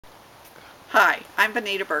Hi, I'm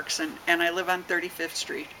Benita Berkson, and I live on 35th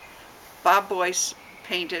Street. Bob Boyce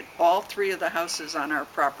painted all three of the houses on our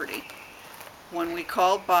property. When we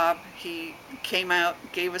called Bob, he came out,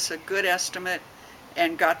 gave us a good estimate,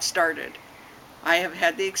 and got started. I have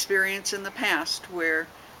had the experience in the past where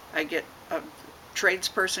I get a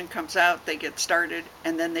tradesperson comes out, they get started,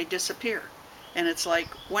 and then they disappear. And it's like,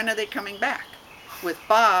 when are they coming back? With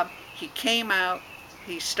Bob, he came out,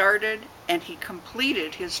 he started, and he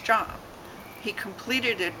completed his job. He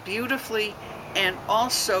completed it beautifully and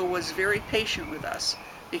also was very patient with us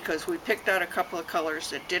because we picked out a couple of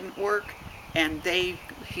colors that didn't work and he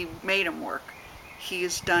made them work. He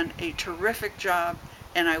has done a terrific job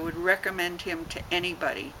and I would recommend him to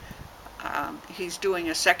anybody. He's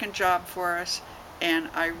doing a second job for us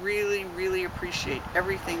and I really, really appreciate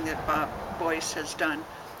everything that Bob Boyce has done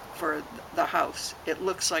for the house. It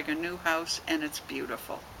looks like a new house and it's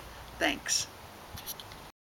beautiful. Thanks.